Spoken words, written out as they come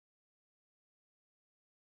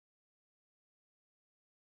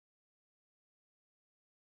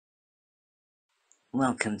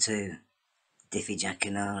Welcome to Diffie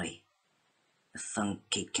Jackanori, a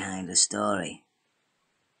funky kind of story.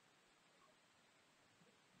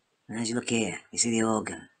 And as you look here, you see the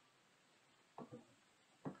organ.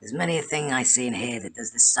 There's many a thing I see in here that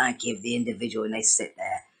does the psyche of the individual when they sit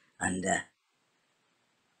there under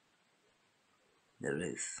the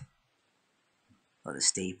roof, or the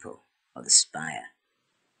steeple, or the spire.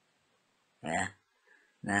 Yeah?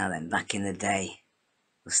 Now then, back in the day,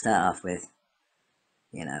 we'll start off with,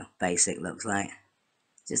 basic looks like.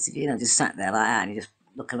 Just if just sat there like that and you just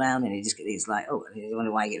look around and you just get these like, oh, and you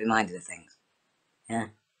wonder why you get reminded of things. Yeah?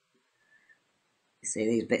 You see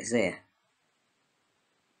these bits here?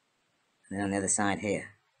 And then on the other side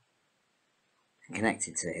here, and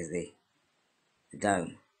connected to it is the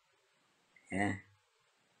dome. Yeah?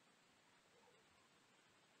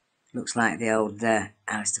 Looks like the old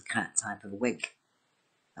aristocrat type of wig.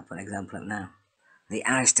 I'll put an example up now. The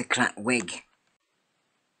aristocrat wig.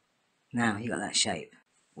 Now, you got that shape.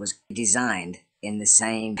 Was designed in the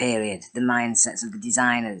same period. The mindsets of the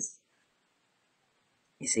designers.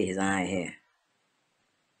 You see his eye here.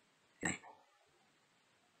 Okay.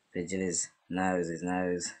 Bridge of his nose, his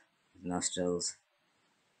nostrils.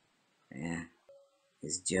 Yeah.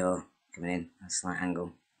 His jaw coming in at a slight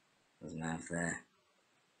angle. His mouth there.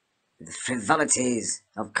 The frivolities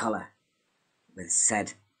of colour. With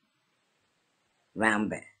said round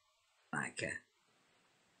bit. Like a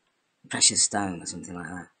precious stone or something like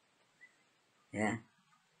that. Yeah?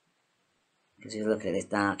 Because you look at this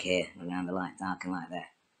dark here, around the light, dark and light there.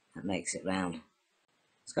 That makes it round.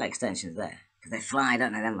 It's got extensions there. Because they fly,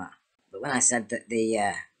 don't they, them lot? But when I said that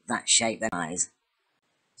that shape, them eyes,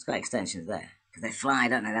 it's got extensions there. Because they fly,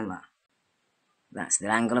 don't they, them lot? That's the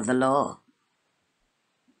angle of the law.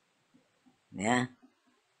 Yeah?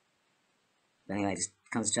 But anyway, just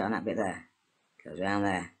concentrate on that bit there. Goes around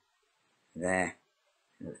there. There.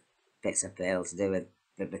 Bits up here all to do with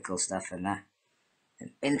biblical stuff and that.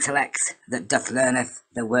 An intellect that doth learneth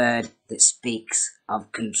the word that speaks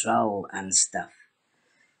of control and stuff.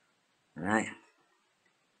 Alright?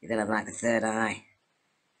 You then have like the third eye,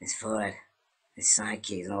 this forehead, this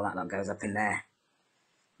psyche and all that lot goes up in there.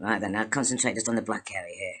 Right then, now concentrate just on the black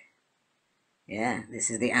area here. Yeah, this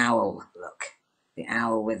is the owl look. The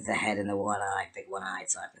owl with the head and the one eye, big one eye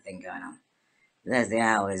type of thing going on. There's the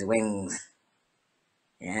owl, his wings.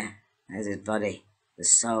 Yeah, there's his body. The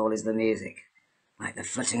soul is the music. Like the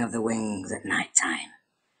flutting of the wings at night time.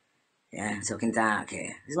 Yeah, I'm talking dark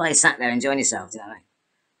here. This is why you sat there enjoying yourself,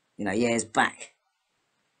 years back.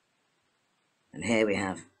 And here we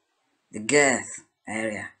have the girth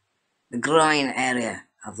area, the groin area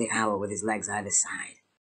of the owl with his legs either side.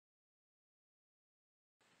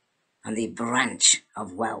 And the branch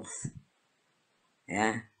of wealth.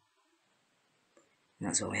 Yeah? And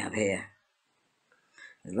that's what we have here.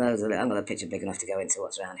 There's loads of it. I haven't got a picture big enough to go into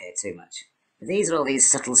what's around here too much. But these are all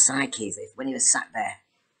these subtle psyches. When you were sat there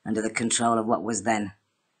under the control of what was then.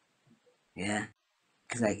 Yeah?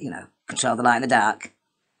 Because they, control the light and the dark,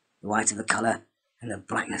 the white of the colour, and the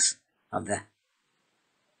blackness of the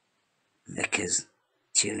vicar's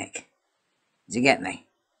tunic. Did you get me?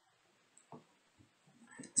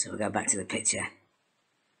 So we'll go back to the picture.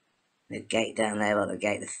 The gate down there, or the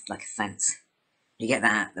gate, like a fence. You get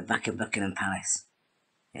that at the back of Buckingham Palace.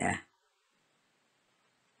 Yeah.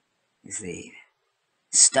 It's the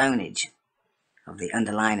stonage of the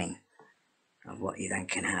underlining of what you then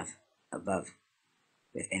can have above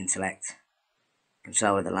with intellect,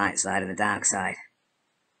 control of the light side and the dark side.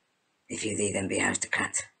 If you thee then be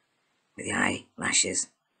aristocrat, with the eyelashes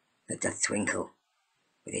that doth twinkle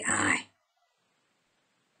with the eye.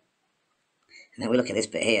 And then we look at this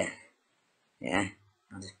bit here. Yeah,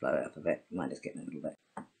 I'll just blow it up a bit. You might just get in a little bit.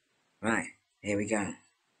 Right, here we go.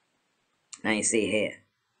 Now you see here.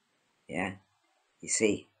 Yeah, you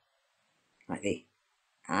see, like the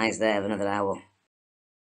eyes there of another owl.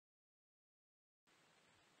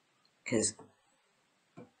 Because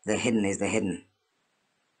the hidden is the hidden.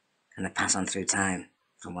 And they pass on through time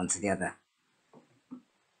from one to the other.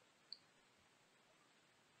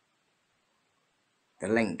 The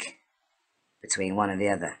link between one and the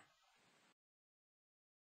other.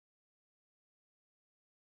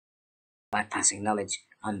 By passing knowledge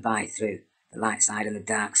on by through the light side and the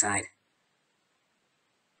dark side.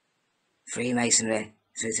 Freemasonry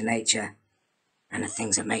through to nature and the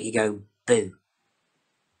things that make you go boo,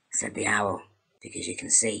 said the owl, because you can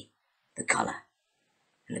see the collar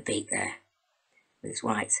and the beak there with its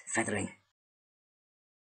white feathering.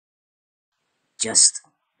 Just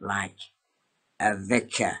like a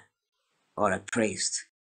vicar or a priest.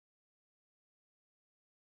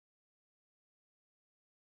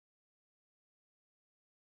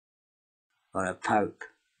 or a pope.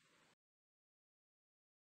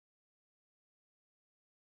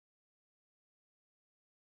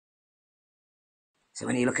 So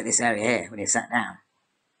when you look at this area here, when you sat down,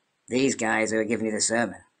 these guys who are giving you the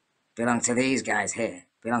sermon belong to these guys here,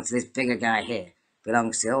 belong to this bigger guy here,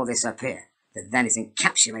 belongs to all this up here, that then is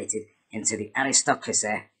encapsulated into the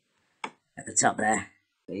aristocracy at the top there.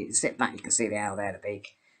 So you sit back, you can see the owl there, the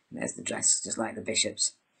beak, and there's the dress, just like the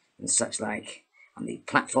bishops and such like, on the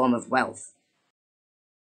platform of wealth.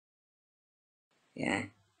 Yeah.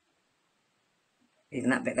 Even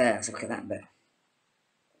that bit there, let's look at that bit.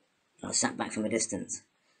 I sat back from a distance.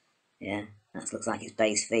 Yeah, that looks like his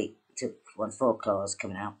base feet. Took 4 claws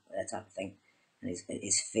coming out, that type of thing. And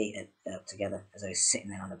his feet are up together as though he's sitting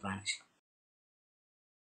there on a branch.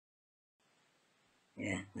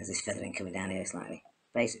 Yeah, there's his feathering coming down here slightly.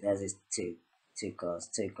 Basically, there's his two claws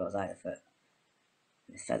either foot.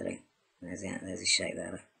 And his feathering. And there's his shape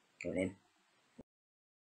there, look, going in.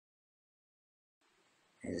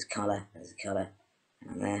 There's his collar,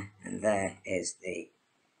 and there is the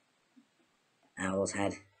owl's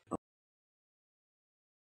head.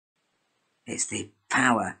 It's the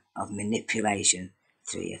power of manipulation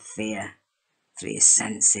through your fear, through your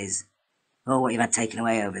senses, all what you've had taken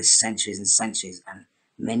away over centuries and centuries and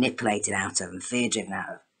manipulated out of and fear driven out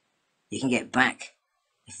of. You can get back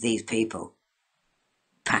if these people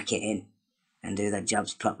pack it in and do their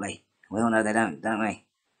jobs properly. We all know they don't we?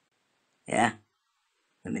 Yeah?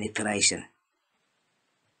 The manipulation.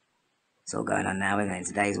 It's all going on now, isn't it, in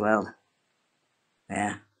today's world?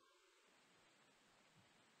 Yeah.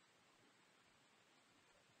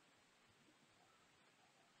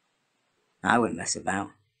 I wouldn't mess about.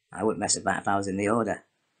 I wouldn't mess about if I was in the order.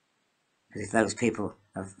 Because if those people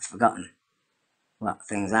have forgotten what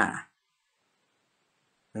things are,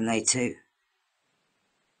 then they too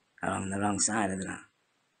are on the wrong side of it.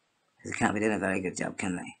 Because they can't be doing a very good job,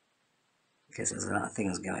 can they? Because there's a lot of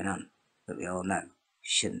things going on that we all know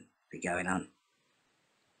shouldn't be going on.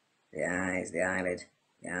 The eyes, the eyelid,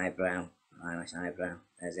 the eyebrow, eyelash, eyebrow.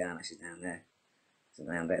 There's the eyelashes down there. There's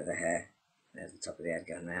a round bit of the hair. There's the top of the head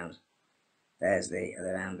going round. There's the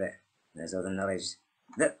other round bit. There's all the knowledge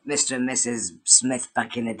that Mr. and Mrs. Smith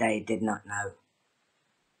back in the day did not know.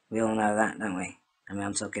 We all know that, don't we? I mean,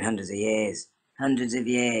 I'm talking hundreds of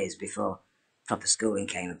years before proper schooling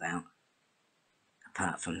came about.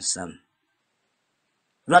 Apart from some.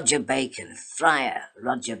 Roger Bacon, Friar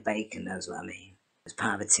Roger Bacon knows what I mean. As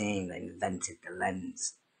part of a team, they invented the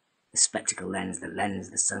lens. The spectacle lens,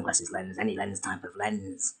 the sunglasses lens, any lens type of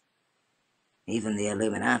lens. Even the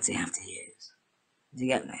Illuminati have to use. Do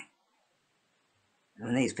you get me? I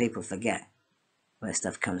mean, these people forget where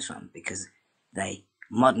stuff comes from because they,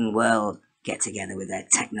 modern world, get together with their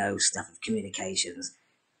techno stuff of communications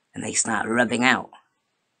and they start rubbing out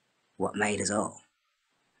what made us all.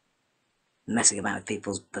 Messing about with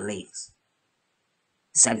people's beliefs,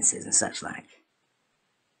 senses and such like.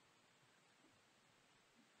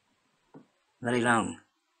 Very wrong,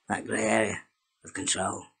 that grey area of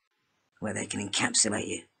control, where they can encapsulate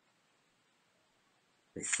you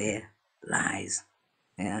with fear, lies,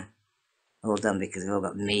 yeah, all done because they've all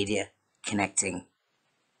got media connecting,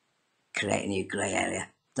 creating a new grey area,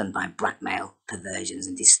 done by blackmail, perversions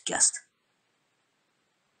and disgust.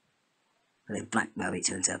 But they blackmail each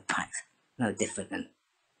other into a pact, no different than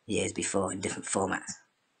years before in different formats.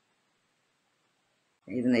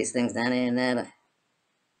 Even these things down here and there,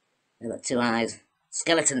 they've got 2 eyes.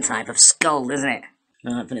 Skeleton type of skull, isn't it?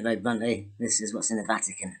 Alright, put it very bluntly, this is what's in the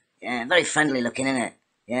Vatican. Yeah, very friendly looking, isn't it?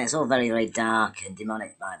 Yeah, it's all very, very dark and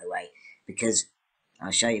demonic, by the way, because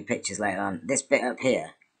I'll show you pictures later on. This bit up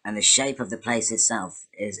here, and the shape of the place itself,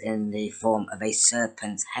 is in the form of a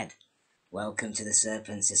serpent's head. Welcome to the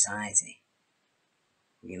Serpent Society.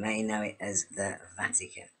 You may know it as the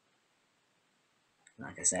Vatican.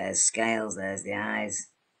 Like I say, there's scales, there's the eyes.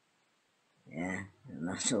 Yeah,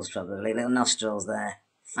 nostrils probably, little nostrils there.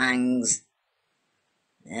 Fangs.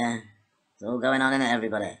 Yeah, it's all going on in it,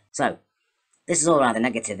 everybody. So, this is all rather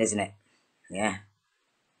negative, isn't it? Yeah.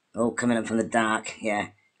 All coming up from the dark, yeah.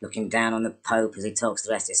 Looking down on the Pope as he talks to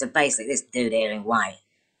the rest of it. So basically, this dude here in white,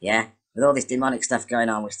 yeah, with all this demonic stuff going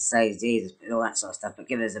on, which to say is Jesus, and all that sort of stuff, but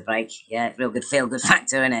give us a break, yeah, it's real good feel-good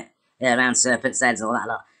factor, innit? Yeah, around serpents' heads and all that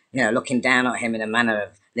lot. You know, looking down at him in a manner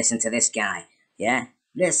of, listen to this guy, yeah?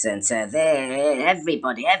 Listen to this,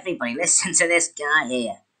 everybody, listen to this guy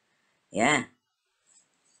here, yeah?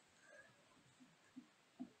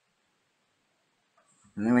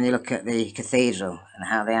 And then when you look at the cathedral and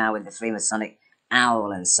how they are with the Freemasonic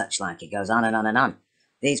owl and such like, it goes on and on and on.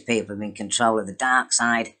 These people have been in control of the dark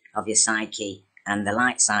side of your psyche and the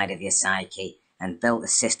light side of your psyche, and built a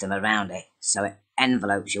system around it so it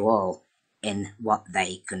envelopes you all in what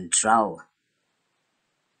they control.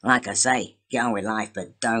 Like I say, get on with life,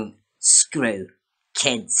 but don't screw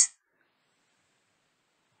kids.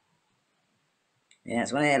 Yeah,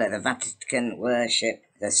 it's one here, like the Vatican worship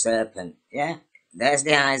the serpent. Yeah, there's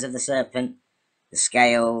the eyes of the serpent, the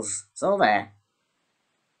scales, it's all there.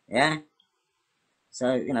 Yeah?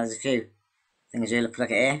 So, there's a few things you look at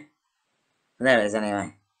here. But there it is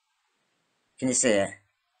anyway. Can you see it?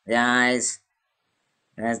 The eyes,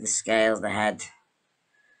 there's the scales, the head.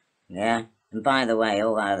 Yeah? And by the way,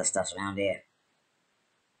 all that other stuff's around here.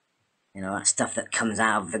 That stuff that comes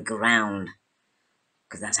out of the ground.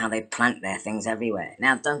 Because that's how they plant their things everywhere.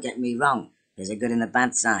 Now, don't get me wrong. There's a good and a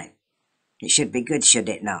bad side. It should be good, should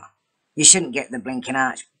it not? You shouldn't get the blinking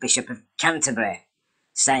Archbishop of Canterbury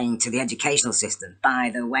saying to the educational system,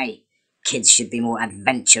 by the way, kids should be more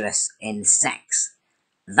adventurous in sex.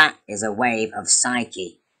 That is a wave of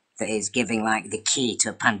psyche that is giving like the key to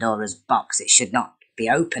a Pandora's box. It should not be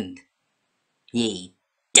opened. Ye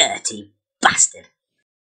dirty bastard.